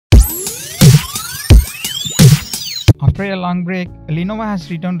After a long break, Lenovo has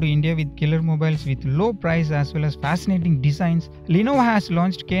returned to India with killer mobiles with low price as well as fascinating designs. Lenovo has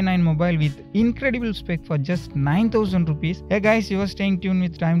launched K9 mobile with incredible spec for just 9,000 rupees. Hey guys, you are staying tuned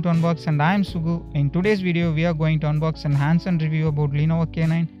with Time to Unbox and I am Sugu. In today's video, we are going to unbox and hands-on review about Lenovo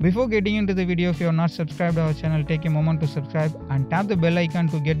K9. Before getting into the video, if you are not subscribed to our channel, take a moment to subscribe and tap the bell icon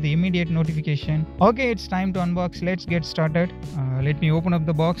to get the immediate notification. Okay, it's time to unbox. Let's get started. Let me open up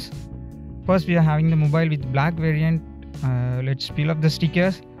the box. First, we are having the mobile with black variant. Let's peel off the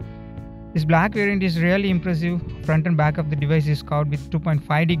stickers. This black variant is really impressive. Front and back of the device is covered with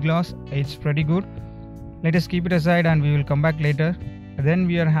 2.5D gloss. It's pretty good. Let us keep it aside and we will come back later. Then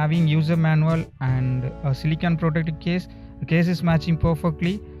we are having user manual and a silicone protected case. The case is matching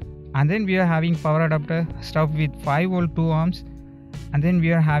perfectly. And then we are having power adapter stuffed with 5V 2 ohms. And then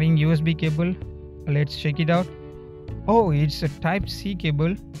we are having USB cable. Let's check it out. Oh, it's a Type-C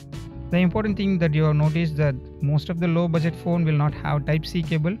cable. The important thing that you have noticed that most of the low budget phone will not have Type-C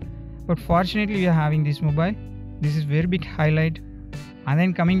cable, but fortunately we are having this mobile. This is very big highlight. And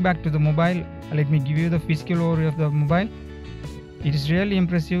then coming back to the mobile, let me give you the physical overview of the mobile. It is really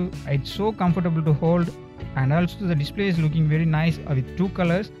impressive. It's so comfortable to hold, and also the display is looking very nice with two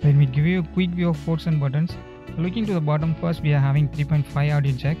colors. Let me give you a quick view of ports and buttons. Looking to the bottom, first we are having 3.5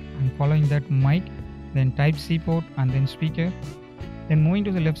 audio jack, and following that mic, then Type-C port, and then speaker. Then moving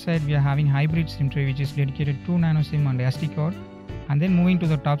to the left side, we are having hybrid SIM tray which is dedicated to nano SIM and SD card. And then moving to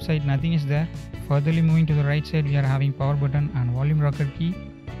the top side, nothing is there. Furtherly moving to the right side, we are having power button and volume rocker key.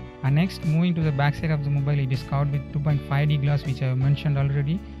 And next, moving to the back side of the mobile, it is covered with 2.5D glass which I have mentioned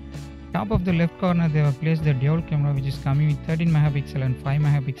already. Top of the left corner, they have placed the dual camera which is coming with 13 megapixel and 5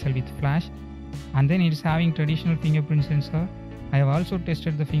 megapixel with flash. And then it is having traditional fingerprint sensor. I have also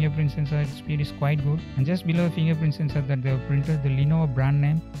tested the fingerprint sensor, its speed is quite good, and just below the fingerprint sensor that they have printed the Lenovo brand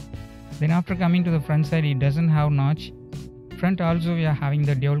name. Then after coming to the front side, it doesn't have notch. Front also we are having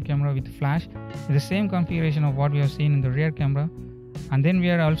the dual camera with flash, with the same configuration of what we have seen in the rear camera. And then we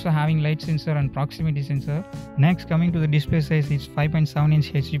are also having light sensor and proximity sensor. Next, coming to the display size, it's 5.7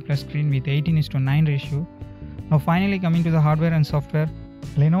 inch HD plus screen with 18:9 ratio. Now finally coming to the hardware and software,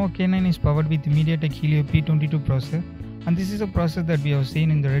 Lenovo K9 is powered with MediaTek Helio P22 processor. And this is a processor that we have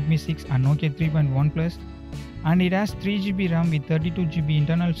seen in the Redmi 6 and Nokia 3.1 Plus, and it has 3GB RAM with 32GB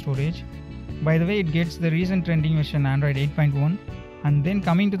internal storage. By the way, it gets the recent trending version Android 8.1. And then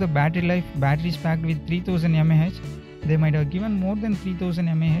coming to the battery life, battery is packed with 3000 mAh. They might have given more than 3000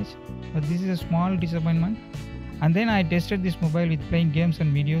 mAh, but this is a small disappointment. And then I tested this mobile with playing games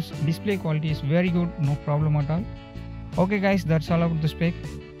and videos. Display quality is very good, no problem at all. Okay guys, that's all about the spec.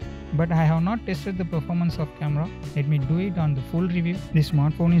 But I have not tested the performance of camera. Let me do it on the full review. This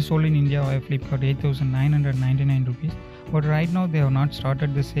smartphone is sold in India via Flipkart 8,999 rupees. But right now they have not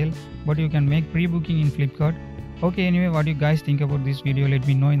started the sale. But you can make pre-booking in Flipkart. Okay, anyway, what do you guys think about this video? Let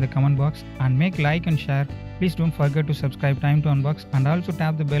me know in the comment box. And make like and share. Please don't forget to subscribe Time to Unbox. And also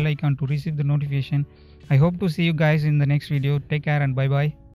tap the bell icon to receive the notification. I hope to see you guys in the next video. Take care and bye bye.